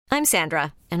I'm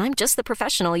Sandra, and I'm just the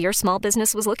professional your small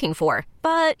business was looking for.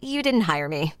 But you didn't hire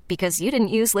me because you didn't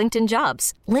use LinkedIn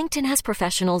Jobs. LinkedIn has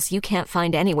professionals you can't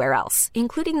find anywhere else,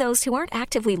 including those who aren't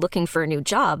actively looking for a new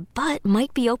job, but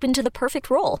might be open to the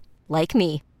perfect role, like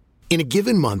me. In a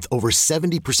given month, over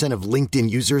 70% of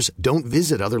LinkedIn users don't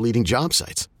visit other leading job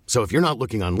sites. So if you're not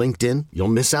looking on LinkedIn, you'll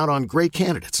miss out on great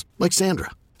candidates like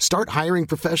Sandra. Start hiring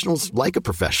professionals like a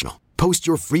professional. Post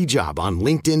your free job on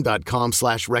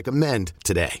linkedin.com/recommend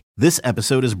today. This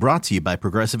episode is brought to you by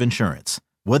Progressive Insurance.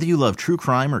 Whether you love true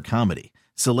crime or comedy,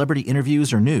 celebrity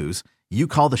interviews or news, you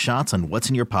call the shots on what's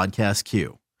in your podcast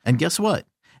queue. And guess what?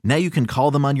 Now you can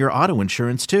call them on your auto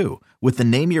insurance too with the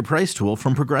Name Your Price tool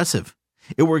from Progressive.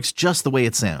 It works just the way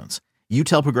it sounds. You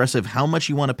tell Progressive how much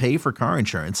you want to pay for car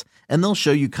insurance, and they'll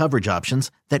show you coverage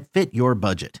options that fit your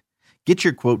budget. Get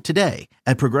your quote today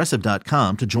at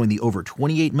Progressive.com to join the over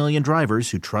 28 million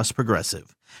drivers who trust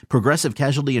Progressive. Progressive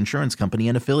Casualty Insurance Company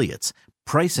and Affiliates.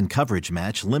 Price and coverage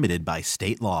match limited by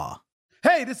state law.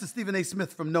 Hey, this is Stephen A.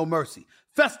 Smith from No Mercy.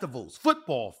 Festivals,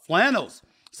 football, flannels.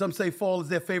 Some say fall is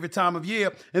their favorite time of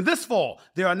year. And this fall,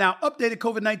 there are now updated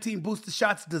COVID-19 booster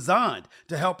shots designed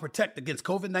to help protect against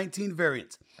COVID-19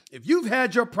 variants. If you've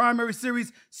had your primary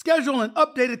series, schedule an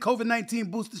updated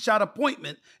COVID-19 booster shot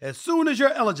appointment as soon as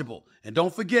you're eligible. And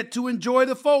don't forget to enjoy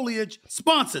the foliage.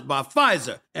 Sponsored by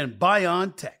Pfizer and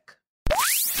BioNTech.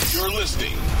 You're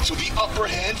listening to the Upper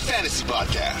Hand Fantasy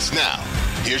Podcast. Now,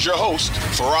 here's your host,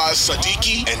 Faraz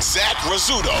Siddiqui and Zach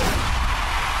Rizzuto.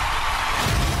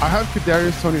 I have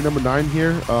Kadarius Toney number 9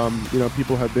 here.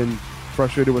 People have been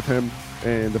frustrated with him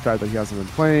and the fact that he hasn't been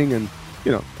playing and,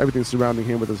 everything surrounding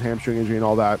him with his hamstring injury and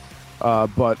all that.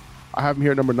 But I have him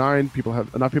here at number 9.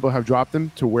 Enough people have dropped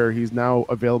him to where he's now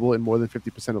available in more than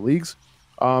 50% of leagues.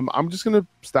 I'm just going to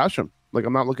stash him. Like,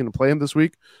 I'm not looking to play him this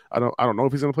week. I don't know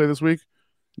if he's going to play this week.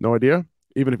 No idea.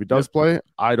 Even if he does play,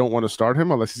 I don't want to start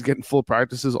him unless he's getting full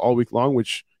practices all week long,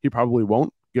 which he probably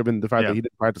won't, given the fact that he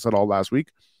didn't practice at all last week.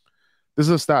 This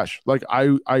is a stash. Like,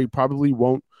 I probably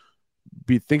won't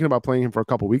be thinking about playing him for a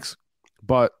couple weeks,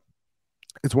 but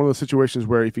it's one of those situations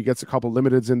where if he gets a couple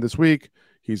limiteds in this week,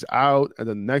 he's out, and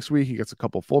then next week he gets a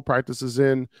couple full practices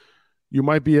in, you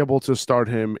might be able to start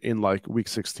him in like week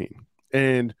 16.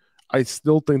 And I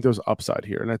still think there's upside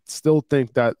here, and I still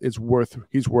think that he's worth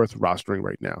rostering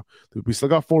right now. We still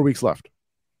got 4 weeks left,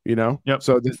 Yep.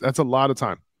 So that's a lot of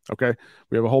time. Okay,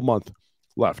 we have a whole month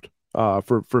left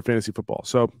for fantasy football.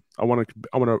 So I'm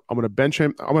gonna bench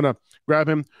him. I'm gonna grab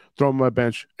him, throw him on my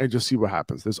bench, and just see what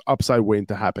happens. There's upside waiting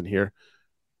to happen here.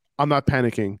 I'm not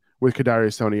panicking with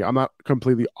Kadarius Toney. I'm not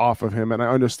completely off of him, and I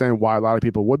understand why a lot of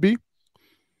people would be.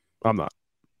 I'm not.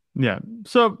 Yeah,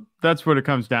 so that's what it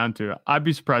comes down to. I'd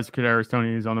be surprised if Kadarius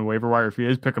Toney is on the waiver wire. If he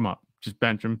is, pick him up. Just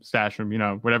bench him, stash him,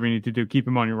 whatever you need to do. Keep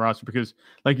him on your roster because,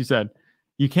 like you said,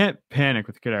 you can't panic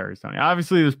with Kadarius Toney.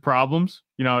 Obviously, there's problems.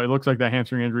 It looks like that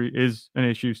hamstring injury is an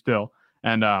issue still.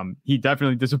 And he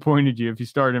definitely disappointed you if you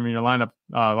started him in your lineup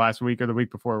last week or the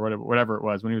week before, whatever it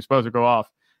was, when he was supposed to go off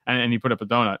and he put up a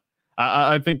donut.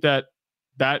 I think that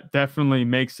definitely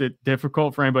makes it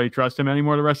difficult for anybody to trust him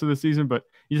anymore the rest of the season, but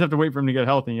you just have to wait for him to get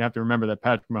healthy. And you have to remember that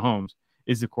Patrick Mahomes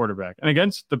is the quarterback. And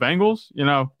against the Bengals,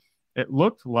 it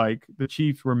looked like the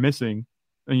Chiefs were missing,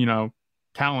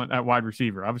 talent at wide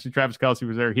receiver. Obviously, Travis Kelce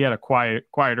was there. He had a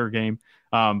quieter game,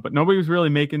 but nobody was really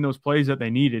making those plays that they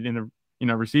needed in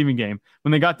the receiving game.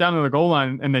 When they got down to the goal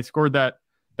line and they scored that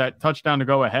touchdown to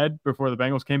go ahead before the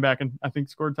Bengals came back and I think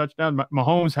scored a touchdown,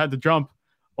 Mahomes had to jump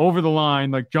over the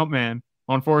line like Jumpman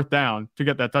on 4th down to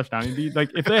get that touchdown.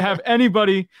 Like, if they have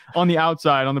anybody on the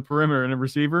outside, on the perimeter and a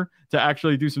receiver to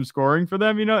actually do some scoring for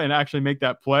them, and actually make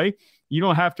that play, you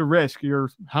don't have to risk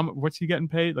what's he getting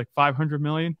paid? Like $500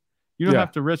 million. You don't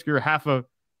have to risk your $500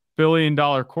 million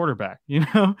quarterback,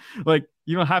 like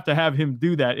you don't have to have him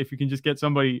do that if you can just get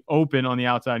somebody open on the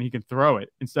outside and he can throw it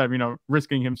instead of,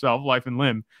 risking himself life and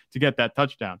limb to get that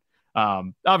touchdown.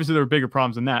 Obviously there were bigger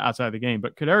problems than that outside of the game,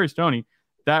 but Kadarius Toney,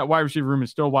 that wide receiver room is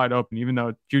still wide open, even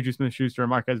though Juju Smith-Schuster and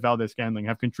Marquez Valdez-Scantling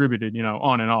have contributed,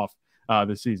 on and off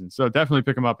this season. So definitely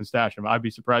pick him up and stash him. I'd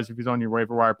be surprised if he's on your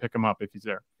waiver wire. Pick him up if he's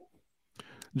there.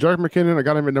 Jerick McKinnon, I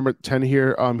got him at number 10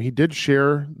 here. He did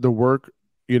share the work,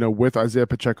 with Isaiah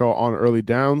Pacheco on early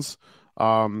downs.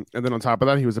 And then on top of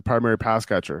that, he was a primary pass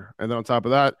catcher. And then on top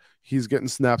of that, he's getting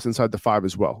snaps inside the 5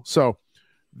 as well. So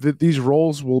these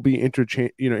roles will be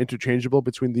interchangeable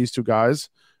between these two guys.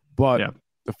 But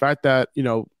the fact that,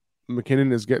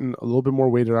 McKinnon is getting a little bit more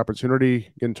weighted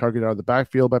opportunity, getting targeted out of the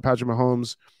backfield by Patrick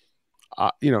Mahomes,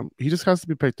 he just has to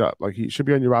be picked up. Like, he should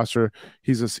be on your roster.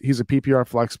 He's a PPR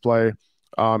flex play.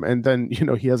 And then,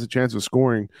 he has a chance of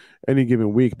scoring any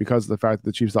given week because of the fact that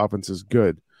the Chiefs offense is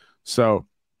good. So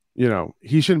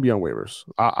he shouldn't be on waivers.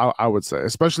 I would say,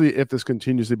 especially if this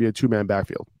continues to be a 2-man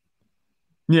backfield.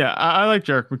 Yeah, I like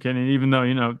Jerick McKinnon, even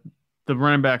though, the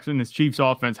running backs in this Chiefs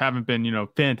offense haven't been,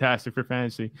 fantastic for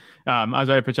fantasy.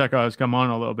 Isaiah Pacheco has come on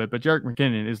a little bit, but Jerick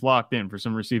McKinnon is locked in for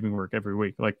some receiving work every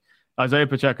week. Like Isaiah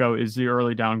Pacheco is the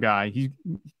early down guy. He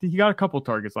got a couple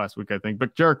targets last week, I think,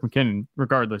 but Jerick McKinnon,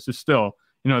 regardless, is still,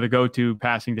 the go-to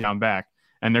passing down back,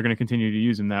 and they're going to continue to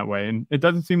use him that way. And it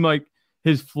doesn't seem like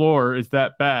his floor is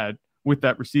that bad with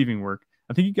that receiving work.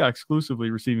 I think he got exclusively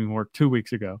receiving work 2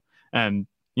 weeks ago, and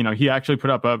he actually put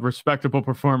up a respectable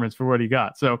performance for what he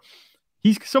got. So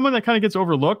he's someone that kind of gets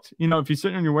overlooked. If he's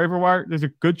sitting on your waiver wire, there's a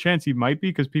good chance he might be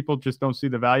because people just don't see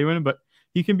the value in him. But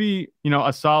he can be,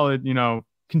 a solid,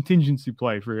 contingency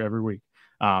play for you every week.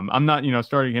 I'm not,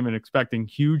 starting him and expecting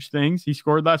huge things. He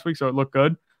scored last week, so it looked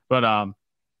good. But,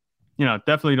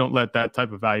 definitely don't let that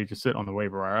type of value just sit on the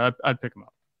waiver wire. I'd pick him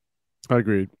up. I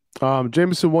agreed.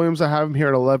 Jameson Williams, I have him here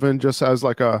at 11 just as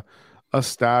like a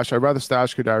stash. I'd rather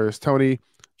stash Kadarius Toney.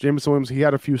 Jameson Williams, he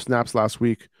had a few snaps last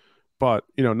week, but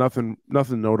nothing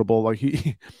notable. Like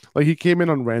he came in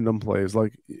on random plays.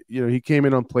 Like he came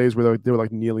in on plays where they were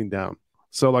like kneeling down.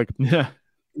 So like I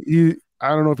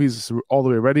don't know if he's all the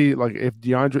way ready. Like if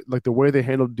DeAndre, like the way they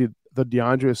handled the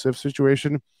DeAndre Swift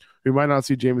situation, we might not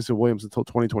see Jameson Williams until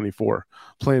 2024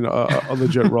 playing a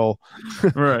legit role.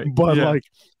 Right. But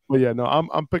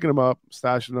I'm picking him up,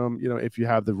 stashing him. If you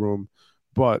have the room,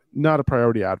 but not a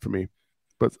priority ad for me.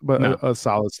 But no. a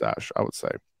solid stash, I would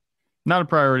say. Not a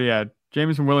priority ad.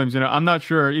 Jameson Williams, I'm not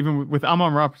sure, even with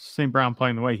Amon-Ra St. Brown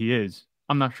playing the way he is,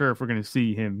 I'm not sure if we're going to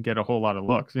see him get a whole lot of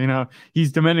looks.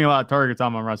 He's demanding a lot of targets,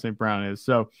 Amon-Ra St. Brown is.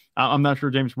 So I'm not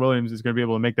sure James Williams is going to be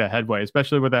able to make that headway,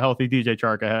 especially with a healthy DJ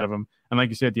Chark ahead of him. And like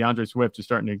you said, DeAndre Swift is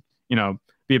starting to,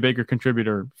 be a bigger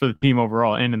contributor for the team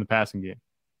overall and in the passing game.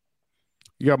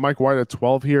 You got Mike White at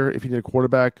 12 here. If you need a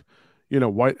quarterback,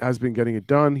 White has been getting it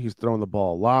done. He's throwing the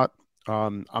ball a lot.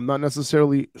 I'm not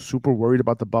necessarily super worried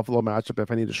about the Buffalo matchup if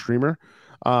I need a streamer.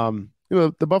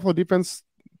 The Buffalo defense,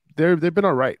 they've been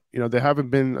all right. They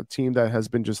haven't been a team that has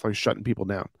been just like shutting people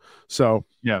down. So,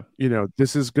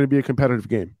 this is going to be a competitive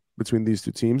game between these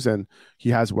two teams, and he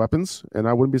has weapons, and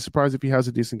I wouldn't be surprised if he has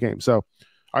a decent game. So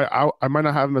I might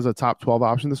not have him as a top 12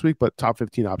 option this week, but top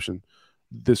 15 option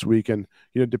this week. And,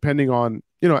 depending on,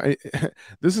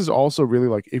 this is also really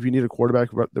like if you need a quarterback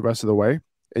the rest of the way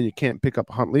and you can't pick up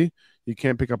Huntley, you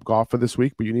can't pick up Goff for this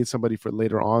week, but you need somebody for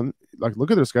later on. Like, look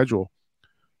at their schedule.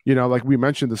 Like we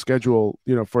mentioned the schedule,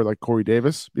 for like Corey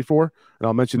Davis before, and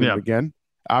I'll mention it again.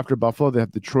 After Buffalo, they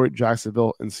have Detroit,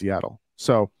 Jacksonville, and Seattle.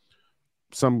 So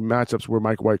some matchups where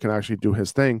Mike White can actually do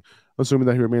his thing, assuming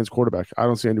that he remains quarterback. I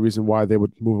don't see any reason why they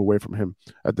would move away from him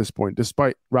at this point,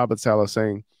 despite Robert Saleh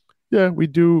saying, yeah, we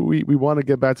do. We want to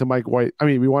get back to Mike White. I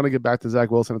mean, we want to get back to Zach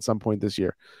Wilson at some point this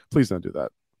year. Please don't do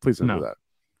that. Please don't do that.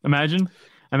 Imagine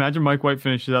Mike White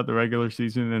finishes out the regular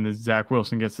season and then Zach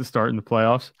Wilson gets to start in the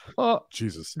playoffs. Oh,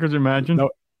 Jesus. Could you imagine? No,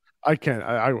 I can't.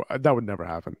 I that would never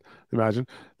happen. Imagine.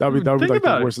 That would be like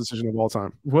the worst decision of all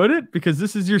time. Would it? Because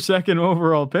this is your second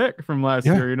overall pick from last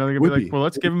year. They're going to be like, well,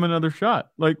 let's give him another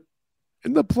shot. Like,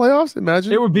 in the playoffs,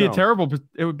 imagine. It would be a terrible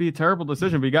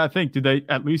decision, but you got to think, do they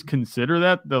at least consider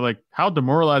that? They're like, how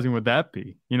demoralizing would that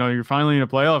be? You're finally in a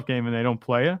playoff game and they don't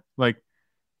play you. Like,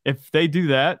 if they do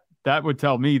that, that would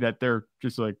tell me that they're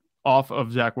just like off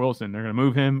of Zach Wilson. They're going to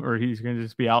move him, or he's going to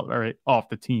just be outright off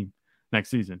the team next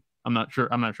season. I'm not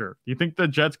sure. You think the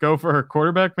Jets go for a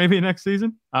quarterback maybe next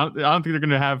season? I don't think they're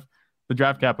going to have the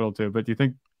draft capital to, but do you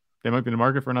think they might be in the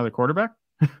market for another quarterback?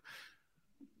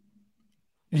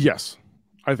 Yes,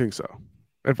 I think so.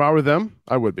 If I were them,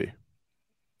 I would be.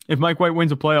 If Mike White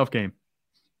wins a playoff game,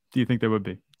 do you think they would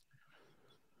be?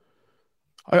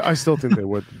 I still think they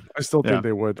would. I still think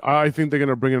they would. I think they're going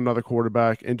to bring in another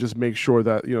quarterback and just make sure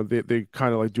that, they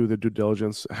kind of like do the due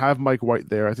diligence, have Mike White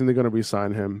there. I think they're going to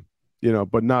re-sign him,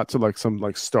 but not to like some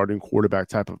like starting quarterback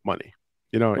type of money.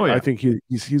 I think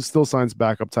he still signs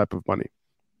backup type of money.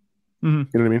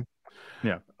 Mm-hmm. You know what I mean?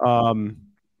 Yeah.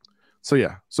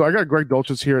 So I got Greg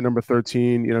Dulcich here at number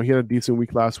 13. He had a decent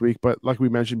week last week, but like we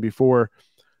mentioned before,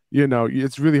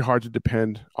 it's really hard to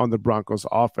depend on the Broncos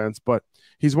offense, but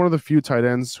he's one of the few tight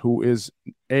ends who is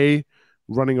A,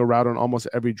 running a route on almost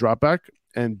every dropback,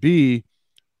 and B,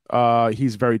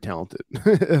 he's very talented.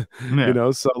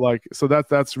 So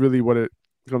that's really what it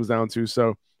comes down to.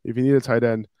 So if you need a tight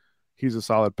end, he's a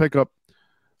solid pickup.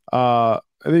 And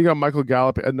then you got Michael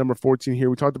Gallup at number 14 here.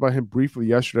 We talked about him briefly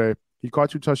yesterday. He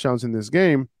caught 2 touchdowns in this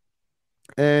game,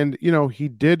 and he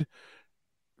did.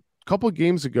 A couple of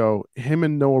games ago, him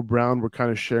and Noah Brown were kind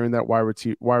of sharing that wide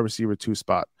receiver 2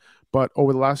 spot. But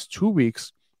over the last 2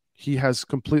 weeks, he has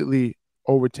completely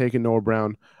overtaken Noah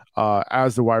Brown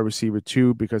as the wide receiver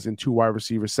 2, because in 2 wide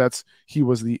receiver sets,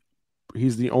 he's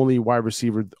the only wide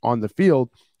receiver on the field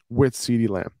with CeeDee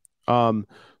Lamb.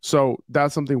 So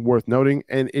that's something worth noting.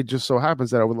 And it just so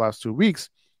happens that over the last 2 weeks,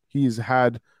 he's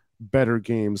had better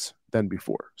games than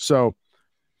before. So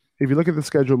if you look at the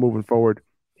schedule moving forward,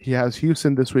 he has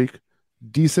Houston this week,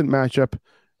 decent matchup,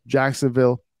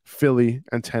 Jacksonville, Philly,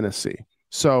 and Tennessee.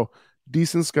 So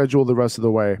decent schedule the rest of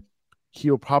the way.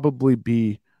 He'll probably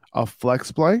be a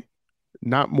flex play,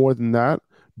 not more than that,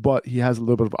 but he has a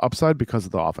little bit of upside because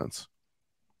of the offense.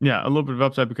 Yeah, a little bit of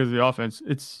upside because of the offense.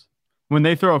 It's when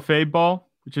they throw a fade ball,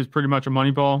 which is pretty much a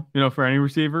money ball, for any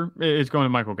receiver, it's going to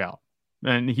Michael Gallup.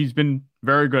 And he's been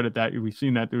very good at that. We've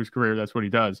seen that through his career. That's what he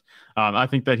does. I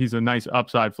think that he's a nice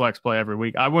upside flex play every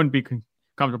week. I wouldn't be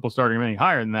comfortable starting him any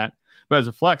higher than that. But as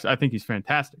a flex, I think he's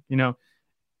fantastic.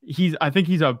 I think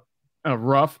he's a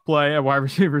rough play at wide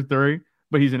receiver 3,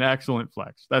 but he's an excellent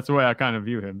flex. That's the way I kind of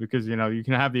view him, because, you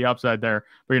can have the upside there,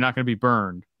 but you're not going to be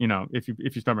burned. If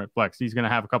you start him at flex, he's going to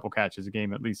have a couple catches a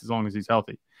game, at least, as long as he's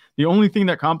healthy. The only thing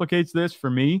that complicates this for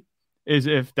me is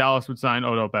if Dallas would sign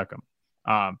Odell Beckham.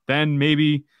 Then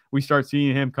maybe we start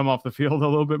seeing him come off the field a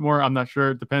little bit more. I'm not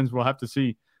sure. It depends. We'll have to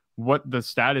see what the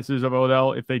status is of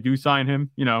Odell. If they do sign him,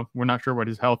 we're not sure what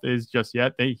his health is just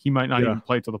yet. He might not even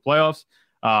play till the playoffs.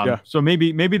 So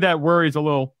maybe that worry is a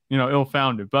little,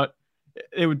 ill-founded, but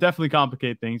it would definitely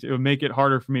complicate things. It would make it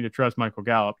harder for me to trust Michael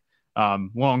Gallup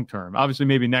long-term. Obviously,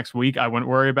 maybe next week I wouldn't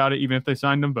worry about it, even if they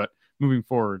signed him, but moving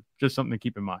forward, just something to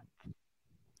keep in mind.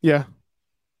 Yeah.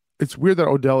 It's weird that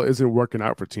Odell isn't working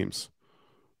out for teams.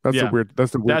 That's the weird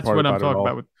part about it. That's what I'm talking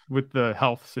about with the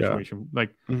health situation.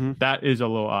 That is a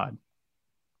little odd.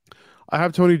 I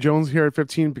have Tony Jones here at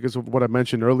 15 because of what I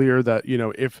mentioned earlier, that,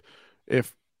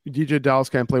 if DJ Dallas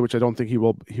can't play, which I don't think he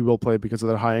will play because of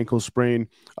that high ankle sprain.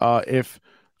 If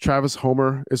Travis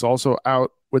Homer is also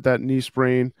out with that knee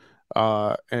sprain,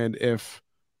 and if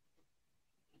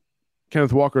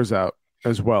Kenneth Walker's out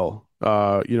as well,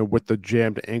 with the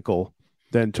jammed ankle,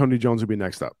 then Tony Jones will be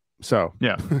next up. So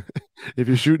yeah, if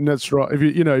you're shooting that straw, if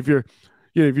you're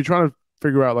trying to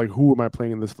figure out who am I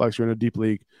playing in this flex, you're in a deep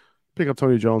league, pick up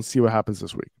Tony Jones, see what happens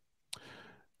this week.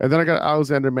 And then I got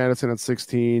Alexander Madison at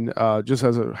 16, just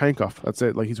as a handcuff. That's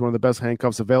it. He's one of the best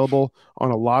handcuffs available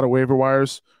on a lot of waiver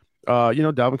wires.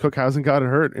 Dalvin Cook hasn't gotten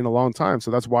hurt in a long time,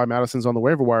 so that's why Madison's on the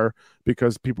waiver wire,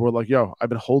 because people were like, "Yo, I've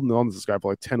been holding on to this guy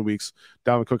for 10 weeks.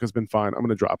 Dalvin Cook has been fine. I'm going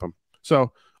to drop him."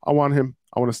 So I want him.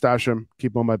 I want to stash him,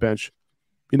 keep him on my bench.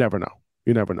 You never know.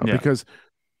 Because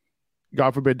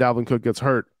God forbid Dalvin Cook gets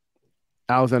hurt,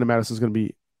 Alexander Madison is going to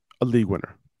be a league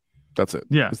winner. That's it.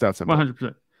 Yeah, it's that simple.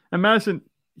 100%. And Madison,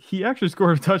 he actually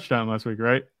scored a touchdown last week,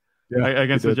 right? Yeah,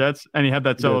 against the Jets, and he had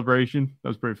that celebration. That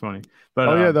was pretty funny.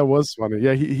 But yeah, that was funny.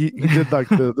 Yeah, he did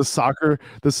the soccer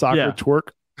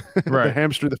twerk, right?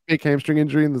 the fake hamstring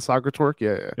injury and the soccer twerk.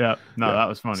 Yeah. No, that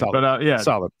was funny. Solid. But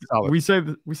solid. We say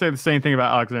the same thing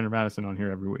about Alexander Madison on here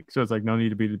every week. So it's no need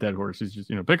to beat a dead horse. He's just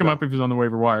pick him up if he's on the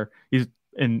waiver wire. He's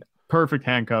in perfect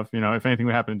handcuff. If anything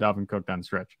would happen to Dalvin Cook down the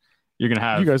stretch, you're gonna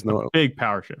have a big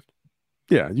power shift.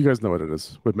 Yeah, you guys know what it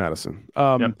is with Madison.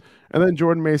 And then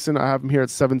Jordan Mason, I have him here at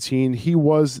 17. He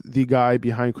was the guy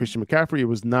behind Christian McCaffrey. It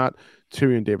was not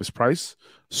Tyrion Davis-Price.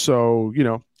 So,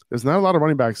 there's not a lot of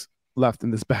running backs left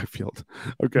in this backfield.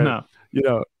 Okay.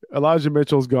 No. Elijah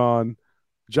Mitchell's gone.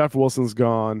 Jeff Wilson's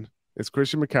gone. It's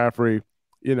Christian McCaffrey.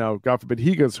 God forbid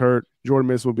he gets hurt. Jordan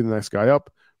Mason will be the next guy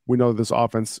up. We know that this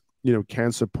offense,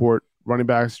 can support running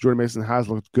backs. Jordan Mason has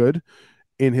looked good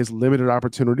in his limited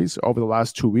opportunities over the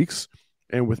last 2 weeks.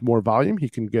 And with more volume, he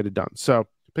can get it done. So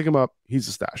pick him up. He's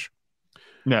a stash.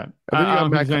 Yeah. I don't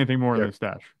think he's anything more than a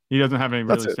stash. He doesn't have any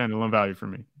really standalone value for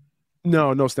me.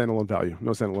 No standalone value.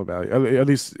 No standalone value. At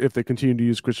least if they continue to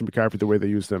use Christian McCaffrey the way they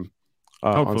used him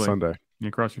on Sunday.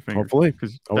 You cross your fingers. Hopefully.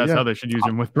 Because that's how they should use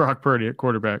him with Brock Purdy at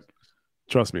quarterback.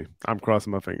 Trust me. I'm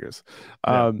crossing my fingers.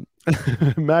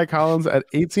 Matt Collins at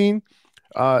 18.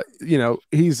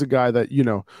 He's a guy that,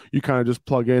 you kind of just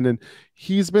plug in, and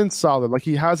he's been solid.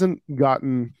 He hasn't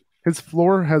gotten, his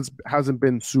floor hasn't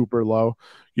been super low,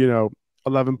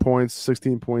 11 points,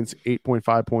 16 points,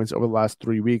 8.5 points over the last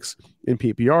 3 weeks in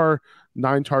PPR,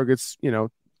 9 targets, 2 of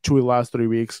the last 3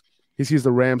 weeks. He sees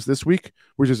the Rams this week,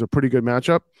 which is a pretty good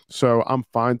matchup. So I'm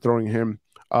fine throwing him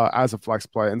as a flex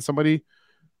play and somebody,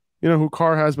 who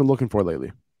Carr has been looking for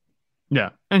lately.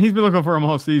 Yeah, and he's been looking for him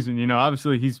all season.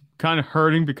 Obviously he's kind of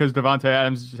hurting because Devontae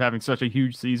Adams is just having such a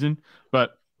huge season.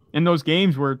 But in those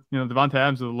games where, Devontae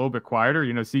Adams is a little bit quieter,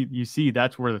 you see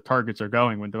that's where the targets are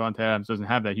going when Devontae Adams doesn't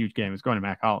have that huge game. It's going to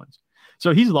Matt Collins.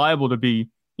 So he's liable to be,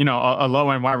 a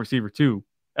low-end wide receiver too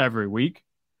every week.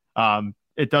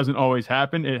 it doesn't always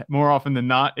happen. More often than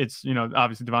not, it's,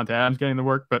 obviously Devontae Adams getting the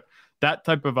work, but that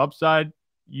type of upside,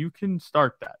 you can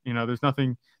start that. There's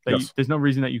nothing that there's no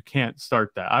reason that you can't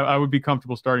start that. I would be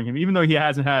comfortable starting him, even though he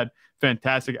hasn't had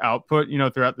fantastic output,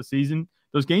 throughout the season.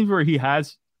 Those games where he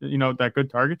has, that good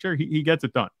target share, he gets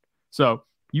it done. So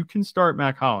you can start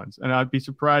Mack Hollins, and I'd be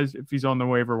surprised if he's on the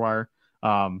waiver wire.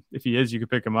 If he is, you could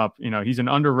pick him up. He's an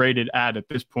underrated ad at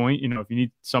this point. If you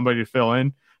need somebody to fill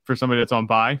in for somebody that's on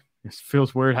bye, it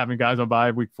feels weird having guys on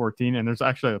bye week 14, and there's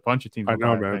actually a bunch of teams on I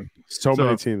know, bye, man. So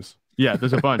many teams. Yeah,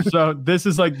 there's a bunch. So this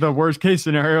is like the worst case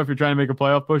scenario if you're trying to make a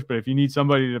playoff push. But if you need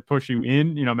somebody to push you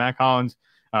in, Mack Hollins,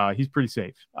 he's pretty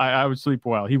safe. I would sleep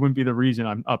well. He wouldn't be the reason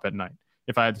I'm up at night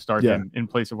if I had to start him in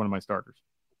place of one of my starters.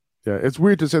 Yeah, it's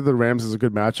weird to say the Rams is a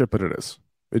good matchup, but it is.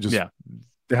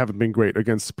 They haven't been great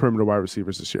against perimeter wide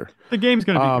receivers this year. The game's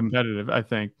going to be competitive, I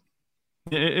think.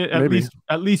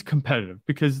 At least competitive,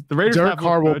 because the Raiders Derek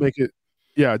Carr will make it.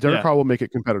 Yeah, Derek Carr will make it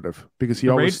competitive because he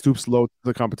always stoops low to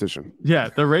the competition. Yeah,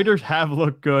 the Raiders have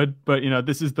looked good, but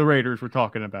this is the Raiders we're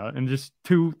talking about. And just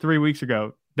 2-3 weeks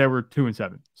ago, they were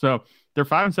 2-7. So they're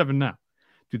 5-7 now.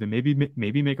 Do they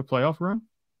maybe make a playoff run?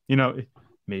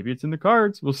 Maybe it's in the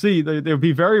cards. We'll see. They'll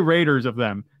be very Raiders of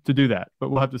them to do that, but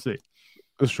we'll have to see.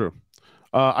 That's true.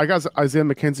 I got Isaiah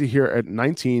McKenzie here at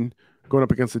 19, going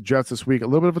up against the Jets this week. A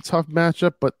little bit of a tough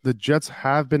matchup, but the Jets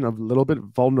have been a little bit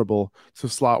vulnerable to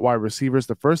slot wide receivers.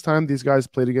 The first time these guys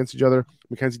played against each other,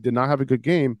 McKenzie did not have a good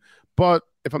game, but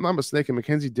if I'm not mistaken,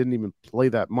 McKenzie didn't even play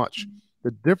that much.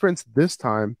 The difference this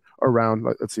time around,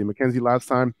 let's see, McKenzie last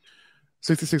time,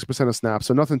 66% of snaps,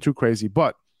 so nothing too crazy,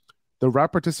 but the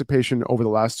rap participation over the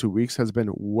last 2 weeks has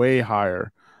been way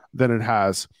higher than it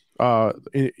has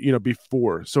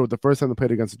before. So the first time they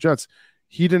played against the Jets,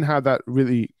 he didn't have that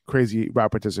really crazy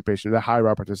rap participation, that high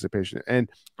rap participation, and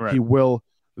he will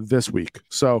this week.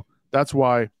 So that's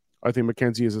why I think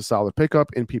McKenzie is a solid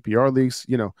pickup in PPR leagues.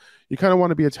 You kind of want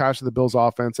to be attached to the Bills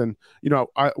offense. And,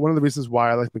 one of the reasons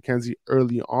why I like McKenzie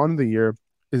early on in the year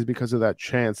is because of that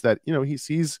chance that, he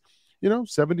sees,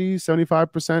 70, 75%,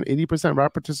 80%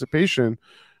 rap participation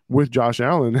with Josh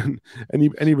Allen,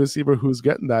 and any receiver who's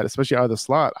getting that, especially out of the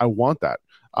slot, I want that.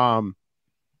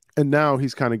 And now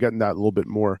he's kind of getting that a little bit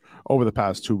more over the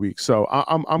past 2 weeks. So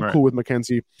I'm cool with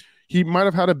McKenzie. He might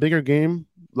have had a bigger game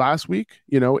last week,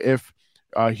 if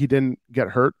he didn't get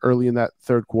hurt early in that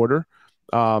third quarter.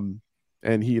 And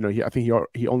I think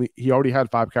he already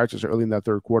had 5 catches early in that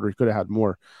third quarter. He could have had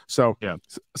more. So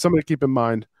something to keep in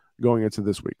mind going into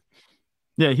this week.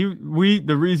 Yeah,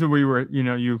 the reason we were,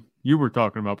 you were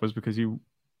talking about was because you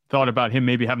thought about him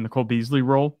maybe having the Cole Beasley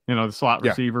role, the slot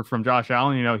receiver from Josh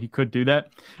Allen. He could do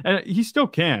that, and he still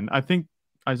can. I think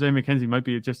Isaiah McKenzie might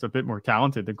be just a bit more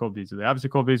talented than Cole Beasley. Obviously,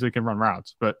 Cole Beasley can run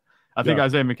routes, but I think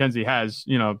Isaiah McKenzie has,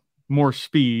 more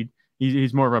speed.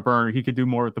 He's more of a burner. He could do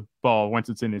more with the ball once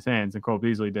it's in his hands than Cole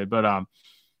Beasley did. But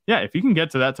if he can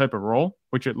get to that type of role,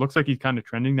 which it looks like he's kind of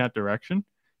trending that direction,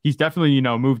 he's definitely,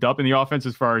 moved up in the offense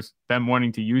as far as them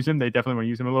wanting to use him. They definitely want to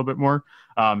use him a little bit more.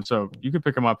 So you could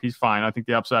pick him up. He's fine. I think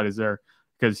the upside is there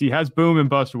because he has boom and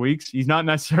bust weeks. He's not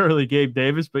necessarily Gabe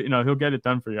Davis, but, he'll get it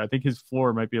done for you. I think his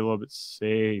floor might be a little bit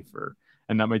safer,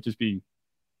 and that might just be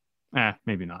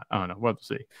maybe not. I don't know. We'll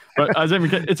see. But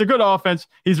it's a good offense.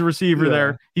 He's a receiver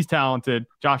there. He's talented.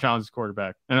 Josh Allen's his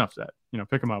quarterback. Enough said.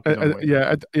 Pick him up.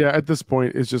 At this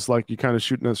point, it's just like you're kind of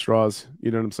shooting at straws.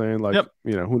 You know what I'm saying? Like,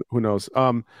 who knows?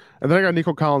 And then I got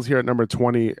Nico Collins here at number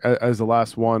 20 as the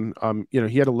last one. He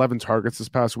had 11 targets this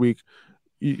past week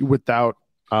without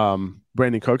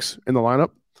Brandon Cooks in the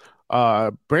lineup.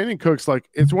 Brandon Cooks, like,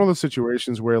 it's one of those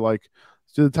situations where, like,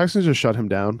 the Texans just shut him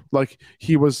down. Like,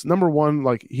 he was number one,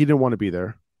 like, he didn't want to be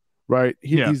there, right?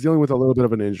 He's dealing with a little bit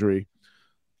of an injury.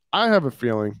 I have a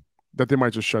feeling that they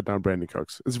might just shut down Brandon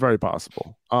Cooks. It's very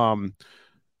possible.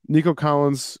 Nico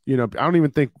Collins, I don't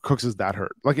even think Cooks is that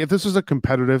hurt. Like, if this was a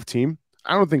competitive team,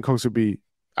 I don't think Cooks would be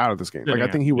out of this game. Like, I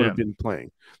think he would have been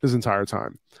playing this entire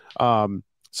time.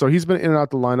 So he's been in and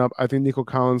out the lineup. I think Nico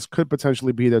Collins could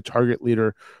potentially be the target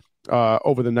leader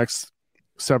over the next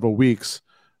several weeks.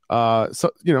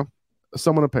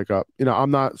 Someone to pick up.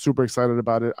 I'm not super excited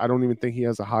about it. I don't even think he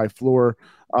has a high floor.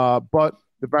 But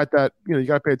the fact that, you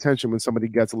got to pay attention when somebody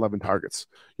gets 11 targets.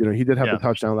 He did have the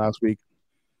touchdown last week.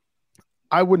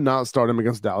 I would not start him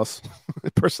against Dallas,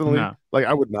 personally. No. Like,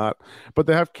 I would not. But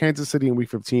they have Kansas City in week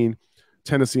 15,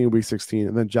 Tennessee in week 16,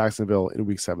 and then Jacksonville in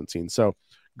week 17. So,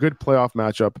 good playoff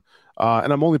matchup.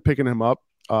 And I'm only picking him up,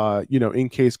 in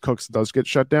case Cooks does get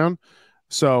shut down.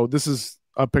 So, this is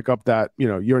a pickup that,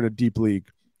 you're in a deep league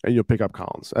and you'll pick up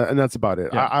Collins. And that's about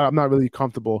it. Yeah. I'm not really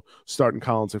comfortable starting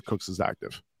Collins if Cooks is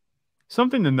active.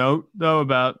 Something to note, though,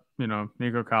 about,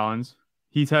 Nico Collins.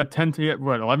 He's had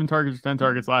 11 targets, 10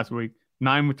 targets last week,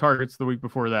 9 with targets the week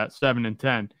before that, 7 and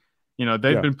 10. You know,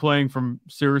 they've been playing from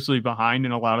seriously behind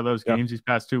in a lot of those games these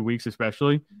past 2 weeks,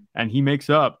 especially. And he makes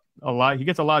up a lot. He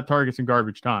gets a lot of targets in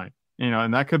garbage time, you know,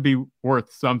 and that could be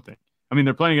worth something. I mean,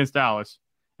 they're playing against Dallas,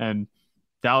 and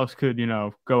Dallas could, you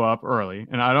know, go up early.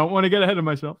 And I don't want to get ahead of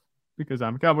myself because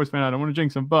I'm a Cowboys fan. I don't want to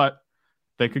jinx them, but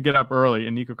they could get up early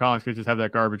and Nico Collins could just have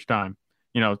that garbage time,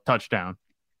 you know, touchdown.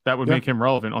 That would make him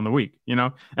relevant on the week, you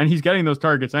know, and he's getting those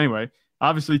targets anyway.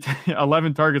 Obviously,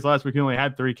 11 targets last week. He only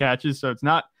had 3 catches, so it's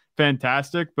not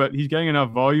fantastic, but he's getting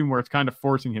enough volume where it's kind of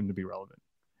forcing him to be relevant,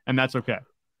 and that's okay.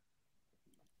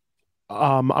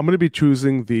 I'm going to be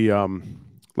choosing the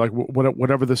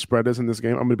whatever the spread is in this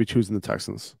game. I'm going to be choosing the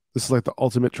Texans. This is like the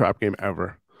ultimate trap game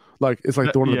ever. Like it's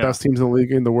like one of the best teams in the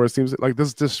league and the worst teams. Like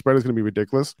this spread is going to be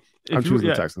ridiculous. I'm choosing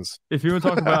the Texans. If you want to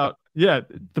talk about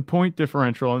the point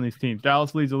differential on these teams,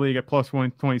 Dallas leads the league at plus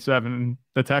 127, and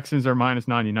the Texans are minus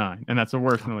 99, and that's the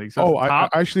worst in the league. So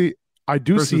I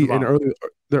do see the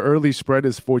early spread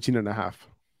is 14.5.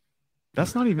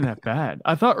 That's not even that bad.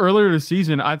 I thought earlier this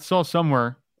season I saw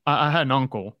somewhere I had an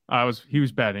uncle. He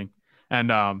was betting,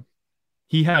 and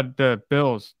he had the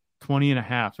Bills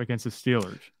 20.5 against the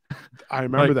Steelers. I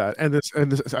remember that, and this.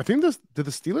 I think the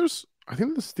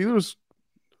Steelers.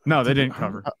 No, they didn't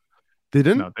cover. They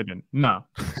didn't. No, they didn't. No.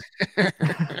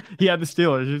 He had the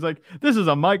Steelers. He's like, this is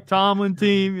a Mike Tomlin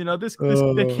team. You know, this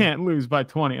they can't lose by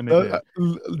 20, and they did.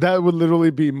 That would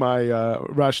literally be my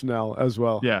rationale as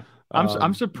well. Yeah,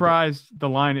 I'm surprised the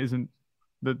line isn't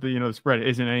the spread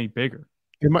isn't any bigger.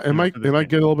 It might get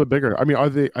a little bit bigger. I mean,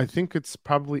 I think it's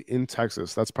probably in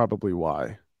Texas. That's probably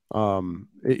why.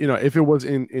 If it was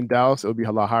in Dallas, it would be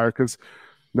a lot higher because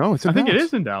it's in Dallas. I think it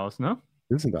is in Dallas. No,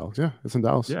 it's in Dallas. Yeah, it's in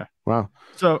Dallas. Yeah. Wow.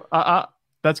 So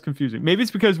that's confusing. Maybe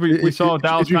it's because we saw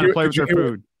Dallas trying to play with their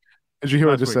food. Did you hear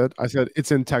what I just said? I said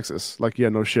it's in Texas. Like, yeah,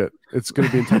 no shit. It's going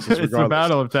to be in Texas regardless. It's the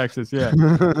Battle of Texas. Yeah.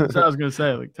 That's what I was going to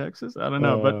say. Like Texas? I don't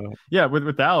know. But yeah,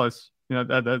 with Dallas, you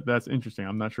know, that's interesting.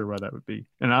 I'm not sure why that would be.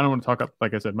 And I don't want to talk up,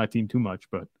 like I said, my team too much,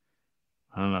 but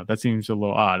I don't know. That seems a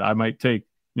little odd. I might take,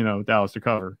 Dallas to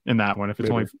cover in that one if it's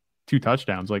only 2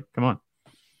 touchdowns. Like, come on.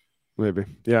 Maybe.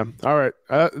 Yeah. All right.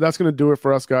 That's going to do it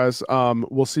for us, guys.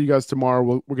 We'll see you guys tomorrow.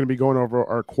 We're going to be going over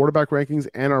our quarterback rankings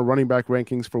and our running back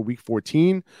rankings for week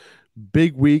 14.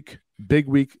 Big week.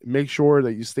 Make sure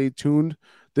that you stay tuned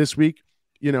this week.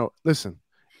 Listen,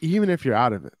 even if you're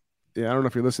out of it, I don't know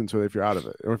if you're listening to it, if you're out of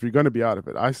it or if you're going to be out of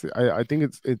it. I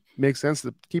think it makes sense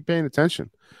to keep paying attention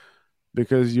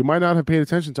because you might not have paid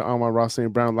attention to Amon-Ra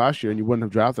St. Brown last year and you wouldn't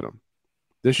have drafted him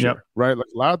this year, right? Like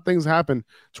a lot of things happen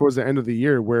towards the end of the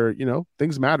year where,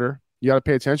 things matter. You got to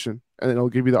pay attention and it'll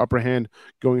give you the upper hand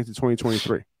going into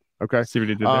 2023. Okay. See what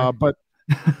he did there? But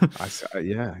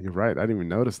yeah, you're right. I didn't even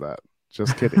notice that.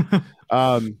 Just kidding.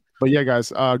 But yeah,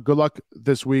 guys, good luck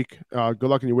this week. Good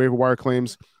luck in your waiver wire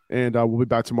claims. And we'll be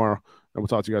back tomorrow. And we'll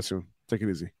talk to you guys soon. Take it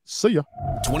easy. See ya.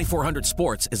 2400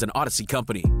 Sports is an Odyssey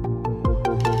company.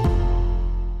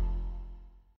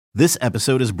 This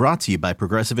episode is brought to you by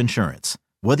Progressive Insurance.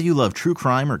 Whether you love true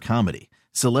crime or comedy,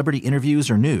 celebrity interviews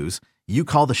or news, you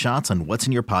call the shots on what's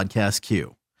in your podcast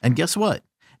queue. And guess what?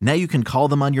 Now you can call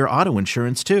them on your auto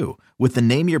insurance too with the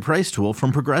Name Your Price tool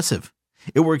from Progressive.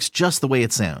 It works just the way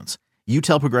it sounds. You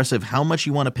tell Progressive how much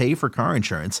you want to pay for car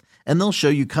insurance, and they'll show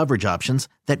you coverage options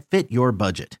that fit your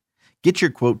budget. Get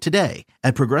your quote today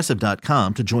at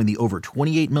Progressive.com to join the over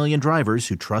 28 million drivers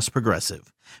who trust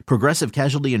Progressive. Progressive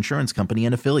Casualty Insurance Company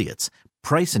and Affiliates.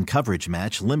 Price and coverage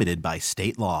match limited by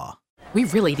state law. We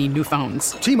really need new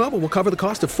phones. T-Mobile will cover the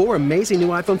cost of 4 amazing new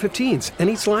iPhone 15s, and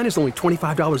each line is only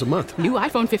 $25 a month. New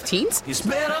iPhone 15s? It's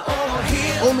better over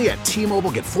here. Only at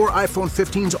T-Mobile, get 4 iPhone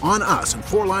 15s on us and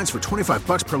 4 lines for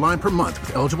 $25 per line per month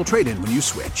with eligible trade-in when you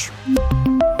switch.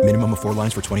 Minimum of 4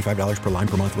 lines for $25 per line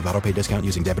per month with autopay discount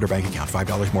using debit or bank account.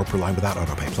 $5 more per line without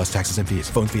autopay, plus taxes and fees.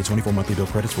 Phone fee at 24 monthly bill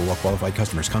credits for well-qualified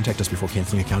customers. Contact us before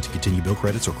canceling account to continue bill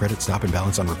credits or credit stop and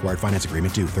balance on required finance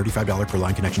agreement due. $35 per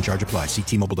line connection charge applies. See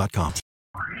T-Mobile.com.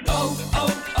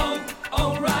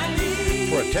 O'Reilly.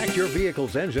 Protect your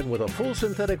vehicle's engine with a full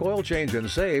synthetic oil change and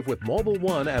save with Mobil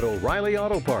 1 at O'Reilly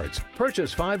Auto Parts.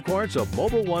 Purchase 5 quarts of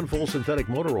Mobil 1 full synthetic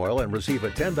motor oil and receive a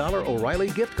 $10 O'Reilly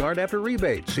gift card after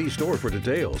rebate. See store for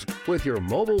details. With your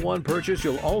Mobil 1 purchase,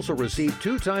 you'll also receive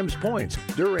 2 times points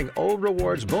during O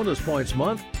Rewards Bonus Points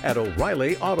Month at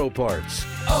O'Reilly Auto Parts.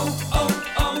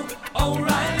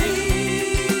 O'Reilly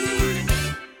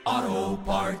Auto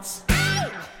Parts.